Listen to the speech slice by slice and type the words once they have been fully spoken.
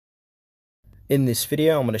In this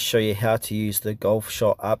video, I'm going to show you how to use the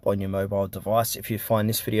Golfshot app on your mobile device. If you find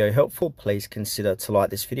this video helpful, please consider to like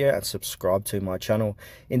this video and subscribe to my channel.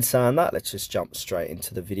 In saying that, let's just jump straight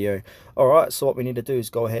into the video. Alright, so what we need to do is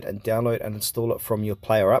go ahead and download and install it from your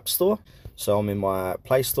Play or App Store. So I'm in my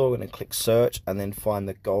Play Store, I'm going to click search and then find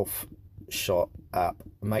the Golfshot app.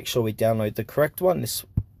 Make sure we download the correct one. This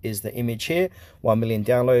is the image here, 1 million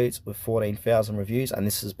downloads with 14,000 reviews, and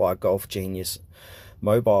this is by Golf Genius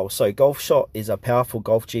Mobile. So Golfshot is a powerful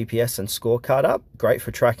golf GPS and scorecard app, great for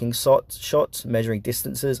tracking shots, measuring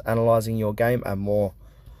distances, analyzing your game and more.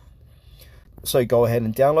 So go ahead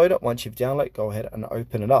and download it. Once you've downloaded it, go ahead and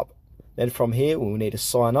open it up. Then from here we'll need to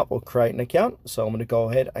sign up or create an account. So I'm going to go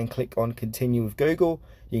ahead and click on continue with Google.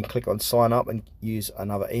 You can click on sign up and use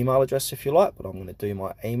another email address if you like, but I'm going to do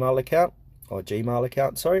my email account or Gmail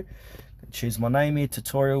account, sorry. Choose my name here,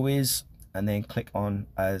 Tutorial Wiz, and then click on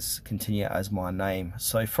as continue as my name.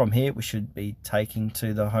 So from here we should be taken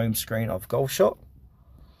to the home screen of Golfshot.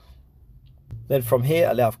 Then from here,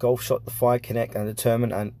 allow Golfshot to find, connect and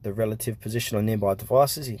determine the relative position on nearby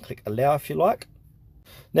devices. You can click allow if you like.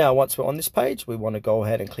 Now once we're on this page, we want to go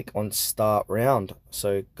ahead and click on start round.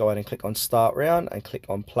 So go ahead and click on start round and click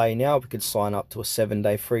on play now. We could sign up to a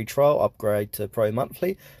 7-day free trial, upgrade to Pro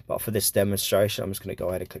monthly, but for this demonstration I'm just going to go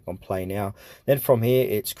ahead and click on play now. Then from here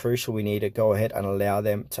it's crucial, we need to go ahead and allow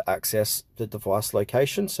them to access the device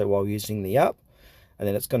location, so while using the app, and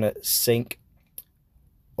then it's going to sync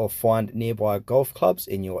or find nearby golf clubs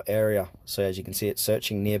in your area. So as you can see, it's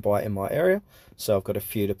searching nearby in my area, so I've got a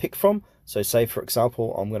few to pick from. So say for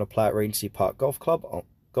example I'm going to play at Regency Park Golf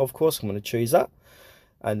Course. I'm going to choose that,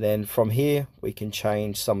 and then from here we can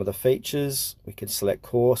change some of the features, we can select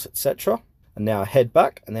course, etc. And now head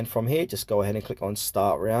back, and then from here just go ahead and click on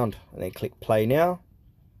start round and then click play now.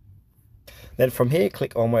 Then from here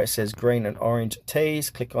click on where it says green and orange tees,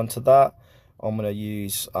 click onto that. I'm going to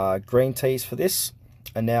use green tees for this.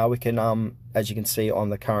 And now we can, as you can see on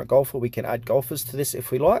the current golfer, we can add golfers to this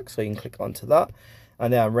if we like. So you can click onto that.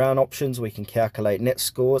 And now in round options, we can calculate net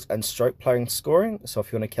scores and stroke playing scoring. So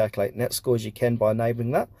if you want to calculate net scores, you can by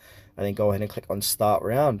enabling that. And then go ahead and click on start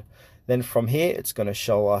round. Then from here, it's going to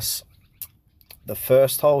show us the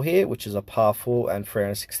first hole here, which is a par 4 and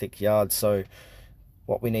 360 yards. So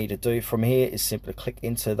what we need to do from here is simply click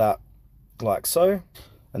into that like so.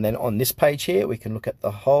 And then on this page here, we can look at the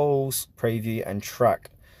holes, preview and track.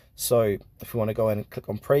 So if we want to go ahead and click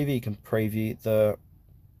on preview, you can preview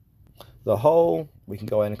the hole. We can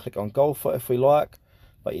go ahead and click on golfer if we like,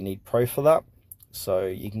 but you need pro for that. So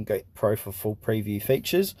you can go pro for full preview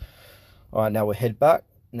features. All right, now we'll head back.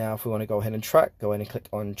 Now if we want to go ahead and track, go ahead and click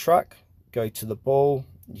on track, go to the ball,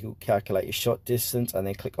 you'll calculate your shot distance and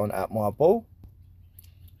then click on at my ball.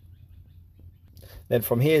 Then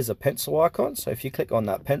from here is a pencil icon. So if you click on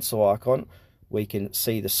that pencil icon, we can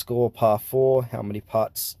see the score, par 4, how many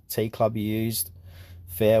putts, tee club you used,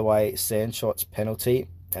 fairway, sand shots, penalty,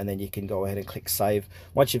 and then you can go ahead and click save.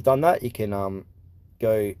 Once you've done that, you can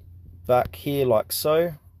go back here like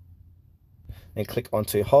so, and click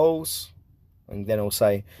onto holes, and then it'll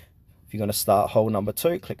say if you're going to start hole number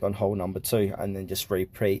 2, click on hole number 2, and then just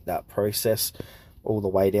repeat that process all the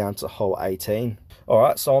way down to hole 18.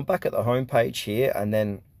 Alright, so I'm back at the home page here, and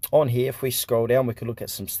then on here if we scroll down we can look at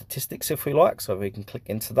some statistics if we like. So we can click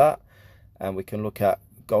into that and we can look at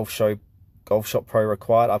Golfshot Pro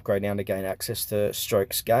required upgrade now to gain access to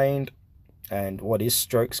strokes gained. And what is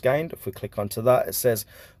strokes gained? If we click onto that, it says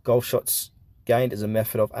Golfshots gained is a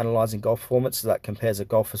method of analyzing golf performance that compares a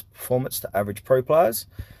golfer's performance to average pro players.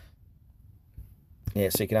 Yeah,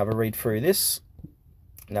 so you can have a read through this.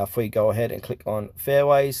 Now if we go ahead and click on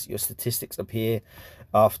fairways, your statistics appear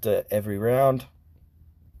after every round.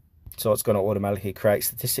 So it's going to automatically create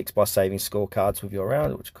statistics by saving scorecards with your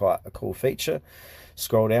round, which is quite a cool feature.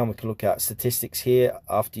 Scroll down, we can look at statistics here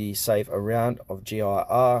after you save a round of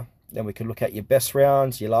GIR. Then we can look at your best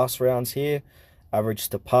rounds, your last rounds here, average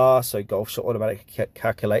to par. So Golfshot automatically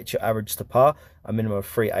calculates your average to par. A minimum of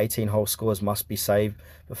 3 18-hole scores must be saved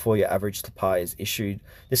before your average to par is issued.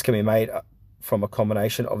 This can be made from a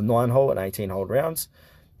combination of 9-hole and 18-hole rounds.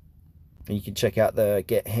 And you can check out the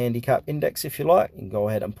Get Handicap Index if you like. You can go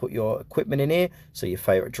ahead and put your equipment in here, so your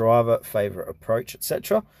favorite driver, favorite approach,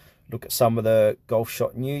 etc. Look at some of the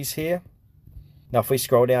Golfshot news here. Now if we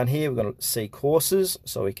scroll down here, we're going to see courses,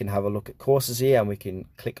 so we can have a look at courses here, and we can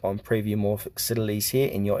click on preview more facilities here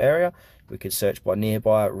in your area. We could search by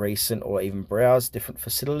nearby, recent, or even browse different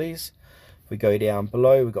facilities. We go down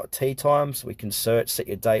below, we've got tee times. We can search, set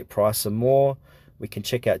your date, price and more. We can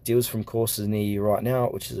check out deals from courses near you right now,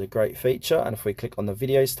 which is a great feature. And if we click on the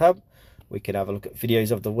videos tab, we can have a look at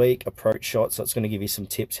videos of the week, approach shots. So it's going to give you some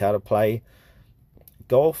tips how to play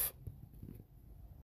golf.